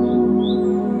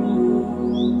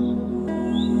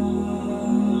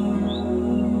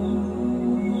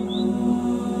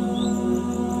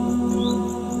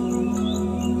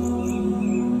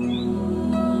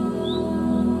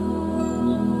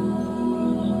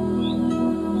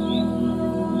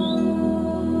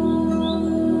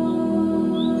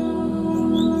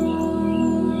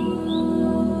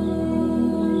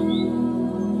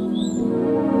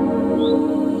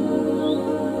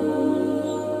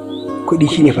 Kuɗi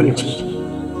shine farin ciki,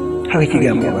 haka ki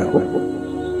gaya mai ba ko?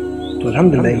 To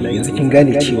alhamdulillah yanzu kin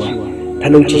gane cewa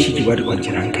talauci shi ke bada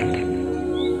kwanciyar hankali.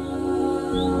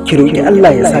 Ki roƙi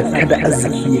Allah ya sa kada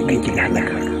arziki ya kai ki ga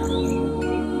halaka.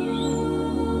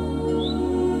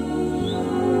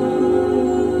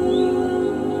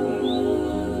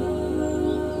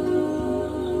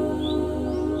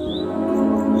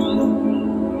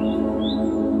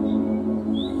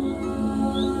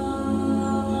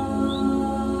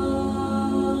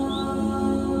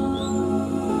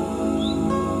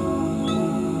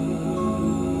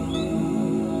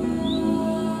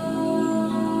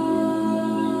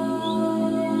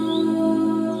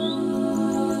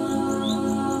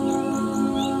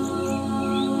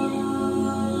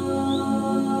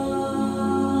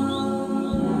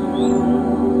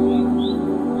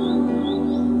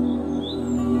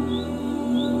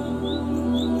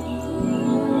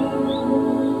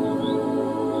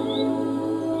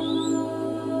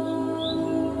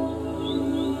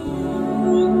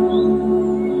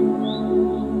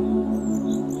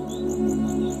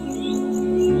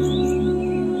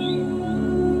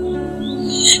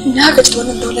 na gaji da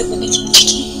wannan daular da nake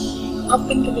ciki.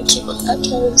 Abin da nake bukata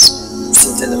yanzu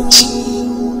sai talauci.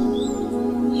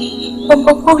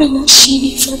 Babban burina shi ne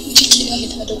farin ciki na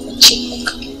da da kwanciyar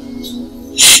hankali.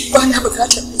 Ba na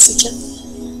bukatar arzikin.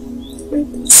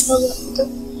 Sauya da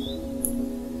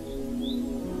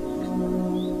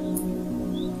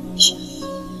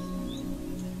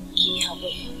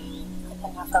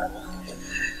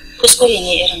kuskure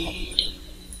ne irin na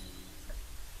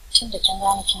shin da kin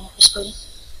gane kin kuskure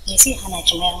me zai hana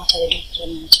ki mayar mata da dukiyar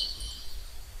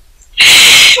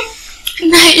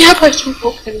nan na iya bakin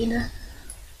kokari na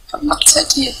amma ta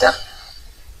ki yadda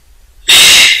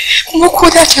kuma ko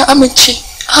da ta amince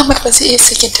Ahmad ba zai iya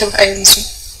sakin ta ba yanzu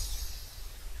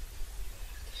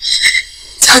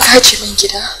ta gaji min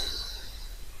gida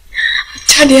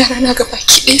ta da yara na gaba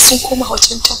ki ɗaya sun koma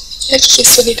wajen ta ya kike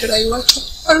so ne da rayuwata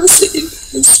har sai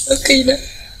in sa kaina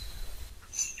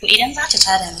to idan za ta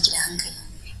tada miki da hankali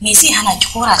me zai hana ki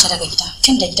kora ta daga gida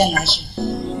tun da gidan naki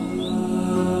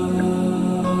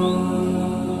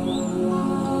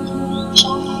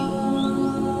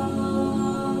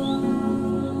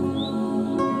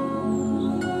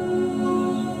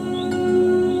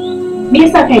me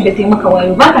yasa kai da taimaka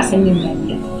wayo ba ka san yin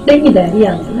dariya dan yi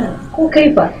dariya mana ko kai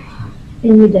ba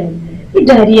dan yi dariya yi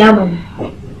dariya mana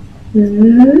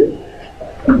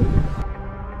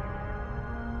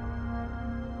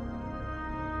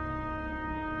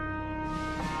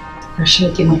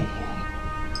Ashe ki mai.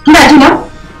 Kina ji na?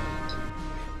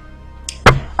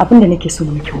 Abin da nake so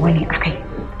miki wani akai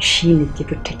shine ki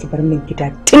fita ki bar min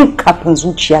gida tun kafin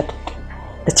zuciya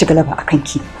ta ci galaba akan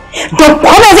ki. Don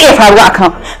kuma zai iya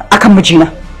faruwa akan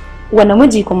mijina. Wanne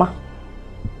miji kuma?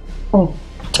 Oh,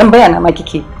 tambaya na ma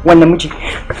kike wanne miji?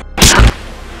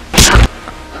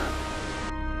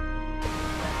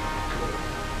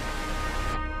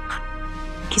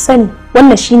 Ki sani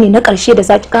wannan shine na ƙarshe da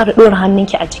zaki ƙara ɗora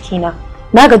hannunki a jikina.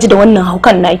 Na gaji da wannan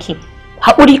haukan naki.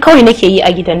 Haƙuri kawai nake yi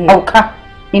a gidan nan. Hauka?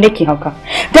 Ni nake hauka.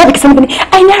 Da baki san bane,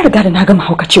 ai na riga da na gama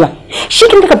haukacewa. Shi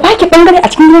kin daga baki bangare a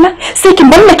cikin gidana sai ki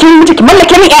mallake miji ki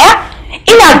mallake min ƴaƴa.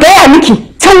 Ina gaya miki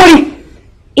can wuri.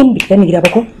 In bi gani gida ba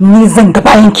ko ni zan ga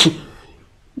bayan ki.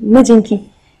 Mijinki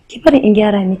ki bari in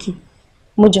gyara miki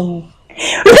mijinmu.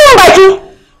 Rufe baki.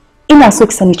 Ina so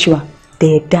ki sani cewa da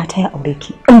yadda ta ya aure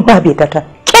ki in ba bai ta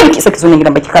ki saki zo nan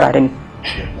gidan baki kara da ni.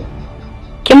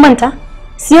 Kin manta?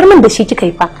 Siyar min da shi kika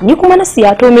yi fa. Ni kuma na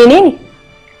siya to menene?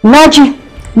 Naji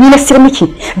ni na siyar miki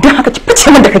don haka ki fice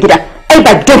min daga gida. Ai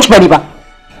ba gidan ki bane ba.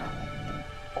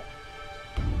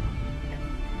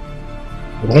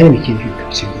 Wani ne ke fiye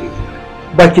da cikin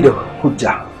baki da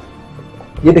hujja.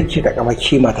 Yadda ke da kama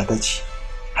ke mata ta ce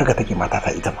haka take mata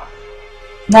ta ita ma.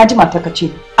 Naji mata ka ce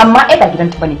amma ai ba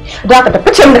gidanta bane. Don haka ta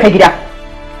fice min daga gida.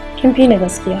 Kin fi ni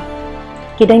gaskiya.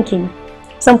 Gidanki ne.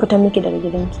 Zan fita miki daga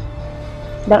gidanki.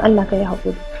 Dan Allah ka yi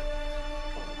haƙuri.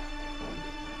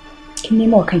 Kin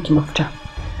nemo wa kanki mafita.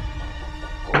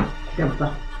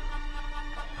 Yabba.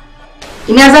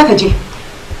 Ina za ka je?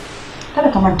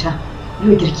 Kada ka manta,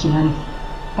 yau girki na ne.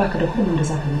 Baka da kuɗin da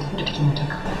za ka yi da take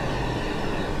mutaka.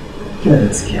 Kina da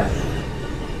gaskiya.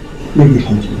 Yau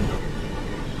girkin ki.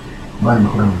 Ba ni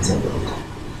kuɗin da zan da wuta.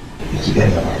 Ki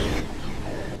gani ba.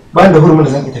 Ba da hurumin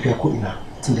da zan iya tafiya ko ina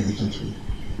tun da girkin ki.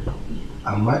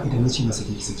 Amma idan na ce masa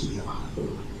ki saki iya ba.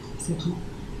 Saki.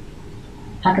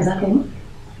 Haka za ka yi?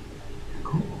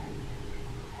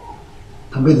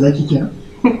 Tambayar da zaki kenan?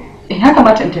 Ya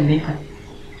kamata in tambaye ka.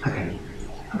 Haka ne.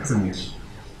 Haka zan miki.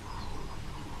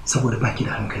 Saboda baki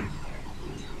da hankali.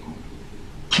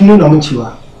 Kin nuna min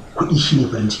cewa kuɗi shine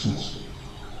farin cikin ki.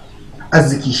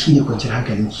 Arziki shine kwanciyar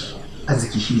hankalinki.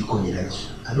 Arziki shine komai naki.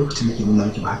 A lokacin da ke nuna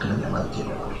miki ba haka nan da ba ke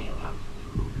da.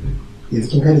 Yanzu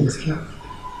kin gane gaskiya?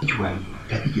 Ki wani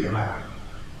ta fi da mara.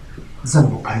 Zan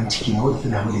bu farin ciki na wadda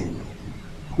tana mu da ni.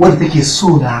 Wadda take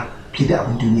so na fiye da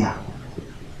abin duniya.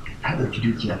 Ta ɗauki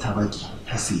dukiya ta baki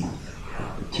ta sayi.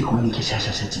 Ki kuma nake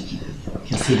shashashan ciki.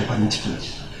 Kin sai da farin cikin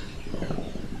ki.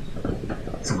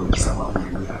 Saboda ki samu abin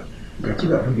duniya. Ga ki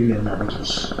da abin duniya na baki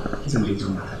shi. Zan je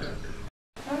zuwa mata.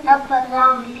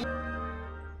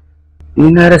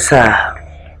 Ni na rasa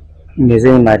me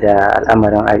zai ma da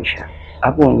al'amarin Aisha.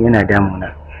 Abun yana damuna.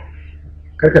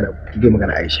 Karka da ki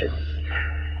magana Aisha.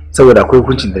 Saboda akwai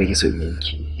hukuncin da nake so in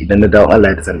yanki. Idan na dawo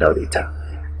Allah ya zan dawo da ita.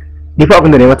 Ni fa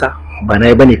abin da nayi mata ba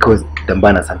nayi bane kawai dan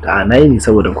bana santa. A nayi ne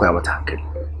saboda in koya mata hankali.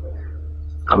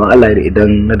 Amma Allah ya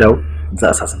idan na dawo za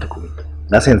a sasanta komai.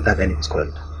 Na san ta gane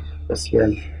kuskuren ta. Gaskiya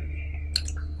ne.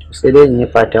 Sai dai in yi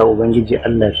fata Ubangiji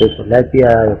Allah ya kai ku lafiya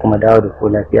ya kuma dawo da ku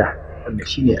lafiya. Wanda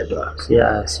shine addu'a. Sai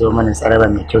a siyo mana tsaraba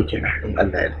mai kyau kenan. In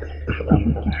Allah ya yarda.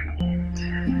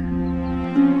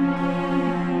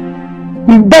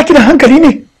 Ba ki da hankali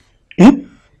ne?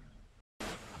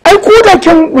 ko da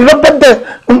kin rabar da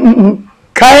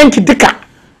kayanki duka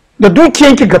da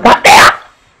dukiyanki gaba daya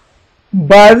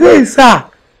ba zai sa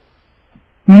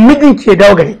mijin ke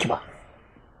dawo gare ki ba.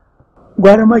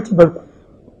 Gwara ma ki bar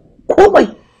ku komai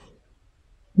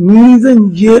ni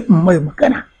zan je in mai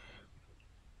magana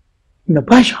na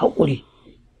ba shi haƙuri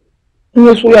in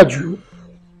ya so ya juyo.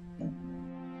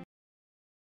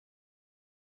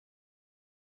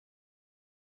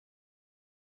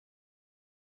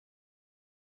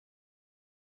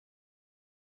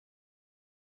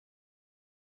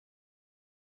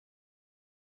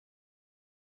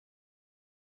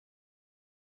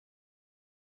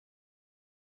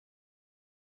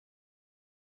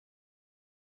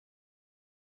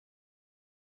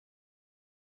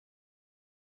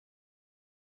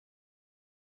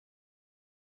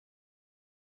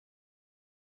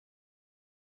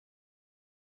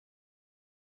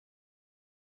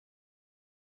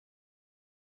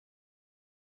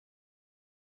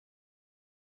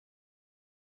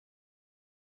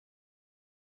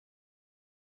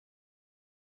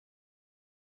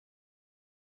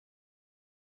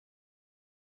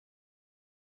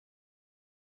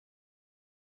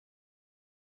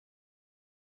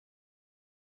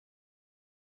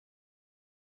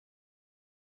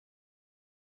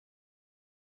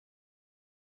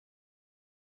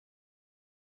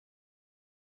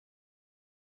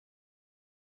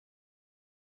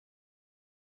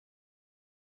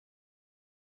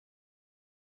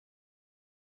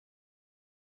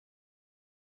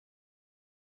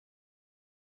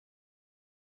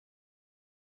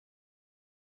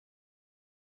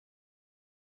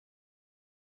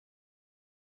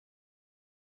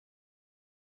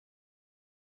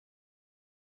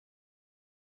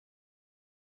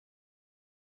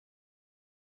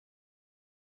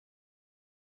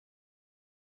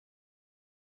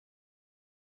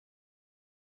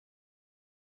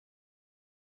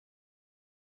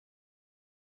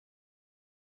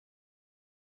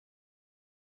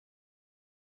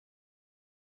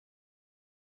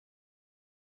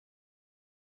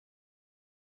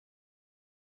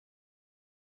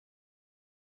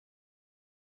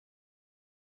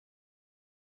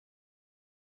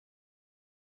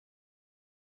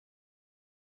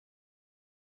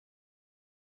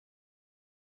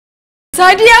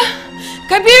 Sadiya,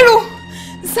 Kabiru,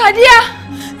 Sadiya.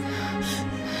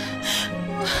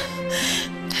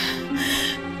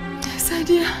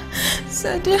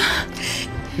 Sadiya.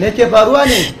 Me ke faruwa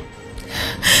ne?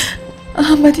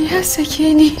 Ahmad ya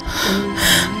sake ni.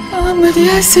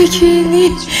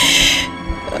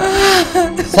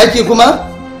 Saki kuma?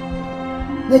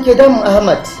 Me ke damun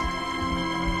Ahmad?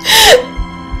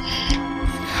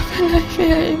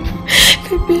 Lafiya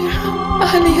Kabiru, a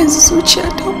halin yanzu zuciya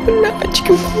ta kulla a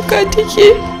cikin kuka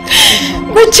take.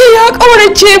 Bacci ya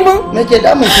ƙaurace min. Me ke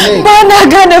damun ki ne? Ba na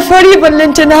gane fari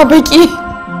ballanta na baki.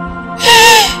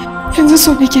 Yanzu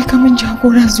so nake kamun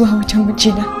jagora zuwa wajen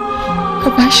mijina. Ka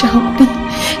ba shi haƙuri.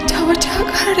 Ta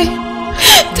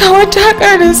wata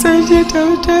ƙare Sadiya, ta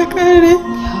wata ƙare.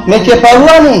 Me ke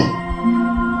faruwa ne?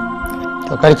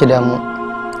 To karki damu,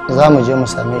 za mu je mu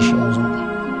same shi yanzu.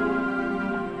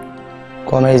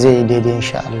 Komai zai yi daidai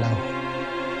insha Allah.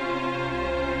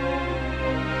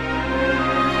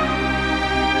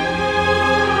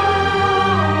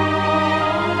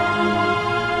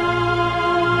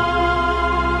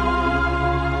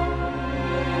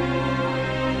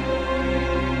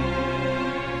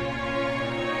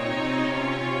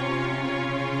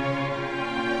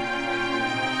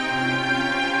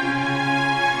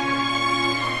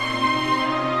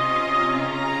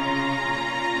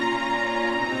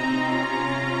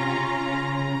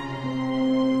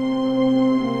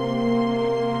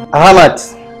 Ahmad,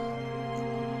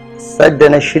 sadda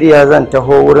na shirya zan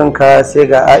taho wurinka sai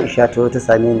ga Aisha ta wata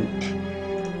same ni.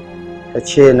 Ta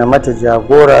ce na mata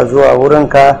jagora zuwa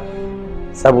wurinka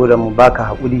saboda mu baka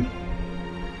haƙuri.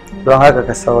 Don haka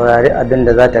ka saurari abin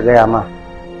da za ta gaya ma.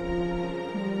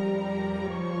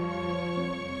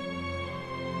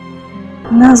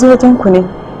 Na zo wajen ku ne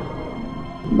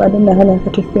ba don na hana ka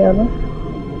tafiya ba.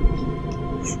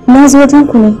 Na zo wajen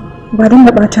ku ne ba don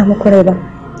na ɓata muku rai ba.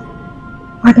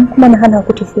 Ba don kuma na hana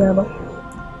ku tafiya ba.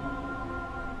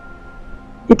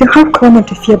 Idan har ka wannan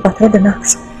tafiya ba tare da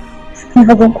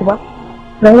na gan ku ba,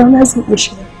 rayuwana zai iya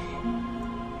shiga.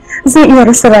 Zai iya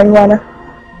rasa rayuwana.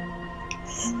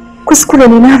 Kuskure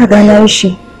ne na riga na yi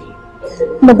shi.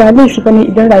 Kuma ba laifi ba ne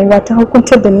idan rayuwa ta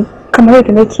hukuntar da ni kamar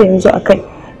yadda nake yanzu a kai.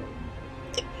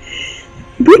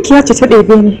 Dukiya ce ta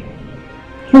ɗebe ni.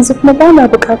 Yanzu kuma ba na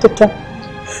buƙatar ta.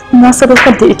 Na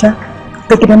sadaukar da ita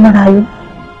ga gidan marayu.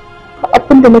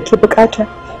 Abin da nake bukata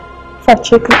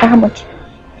face kai Ahmad,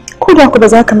 ko ko da ku ba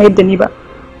za ka mayar da ni ba.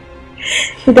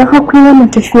 Idan har kun wannan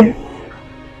tafiya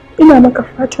ina maka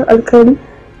fatan alkhairi.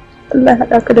 Allah ya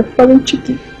haɗa ka da farin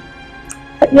ciki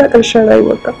a iya ƙarshen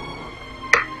rayuwarka.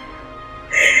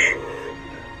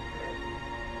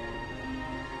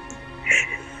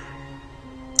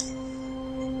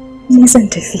 Ni zan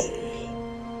tafi,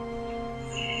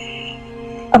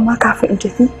 amma kafin in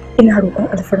tafi ina roƙon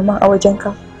alfarma a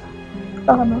wajenka.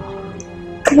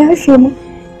 Ka yafe mu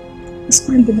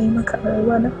kuskuren da na yi maka a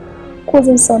rayuwana, ko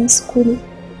zan samu sukuni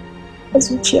a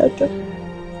zuciyata.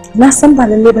 Na san ba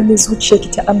lallai ba ne zuciyarki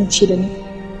ta amince da ni,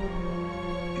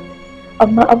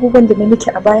 amma abubuwan da na miki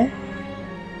a baya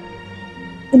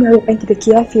ina roƙonki da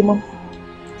ki yafe min.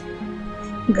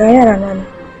 Ga yara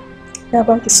na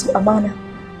ba ki su amana.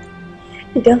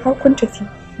 Idan har kun tafi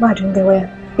ma dinga waya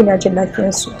ina jin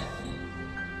lafiyarsu.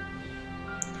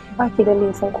 Ba ki da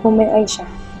laifin komai Aisha,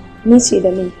 ni ce da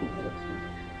laifi.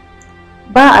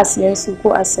 Ba a siyan su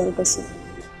ko a sayar da su.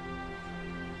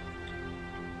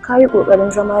 Ka yi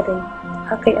ƙoƙarin zama da ni,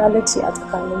 haka yi halarci a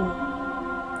tsakaninmu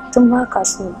tun ba ka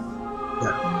so.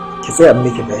 Ki tsaya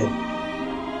miki bayani.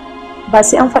 Ba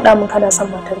sai an faɗa min kana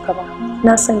son matarka ba,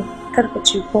 na sani, kar ka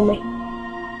ce komai.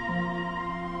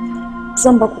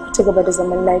 Zan ba ku ci gaba da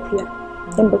zaman lafiya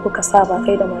yadda kuka saba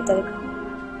kai da matarka.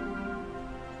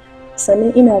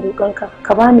 Sannan ina roƙonka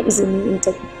ka ba ni izini in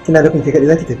tafi. Kina da kun ke kaɗai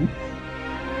za ki tafi?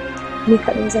 Ni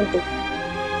kaɗai zan tafi.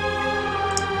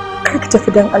 Kar ki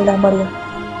tafi don Allah Maryam.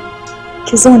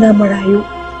 Ki zauna mu rayu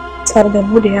tare da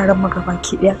mu da yaran mu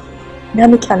gabaki ɗaya. Na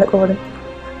miki alƙawarin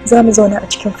za mu zauna a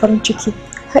cikin farin ciki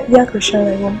har iya ƙarshen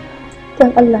rayuwar mu.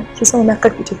 Don Allah ki zauna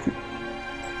kar ki tafi.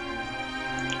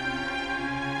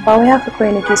 Ba wai haka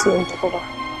kawai nake so in tafi ba.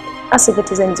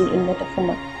 Asibiti zan je in na tafi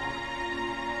ma.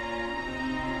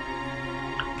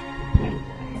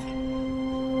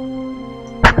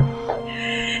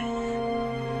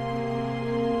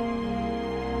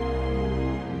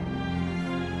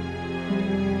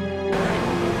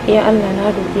 Ya Allah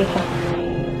na roƙe ka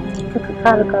ka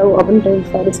kare kawo abin da ya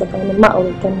faru tsakanin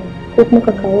ma'auratan nan ko kuma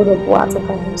ka kawo rabuwa a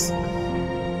tsakaninsu.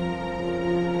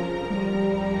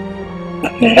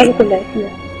 Na rasa lafiya.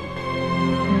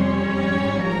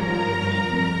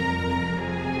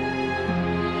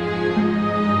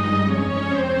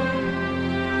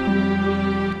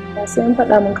 Ba sai an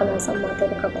faɗa min kana son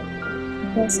matarka ba.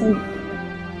 Na sani.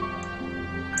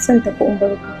 San tafi in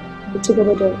bar ku ci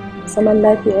gaba da zaman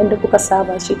lafiya yadda kuka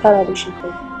saba shekara da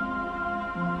shekaru.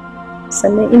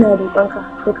 Sannan ina roƙonka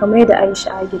da ka mai da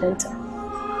Aisha a gidanta.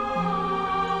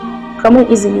 Kamar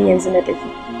izini yanzu na tafi.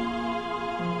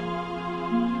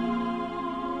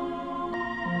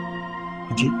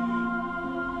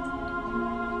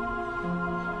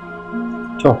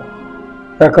 To,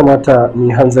 ya kamata mu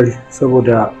yi hanzari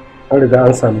saboda an riga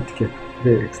an sami tiket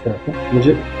zai extra. Mu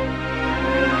je.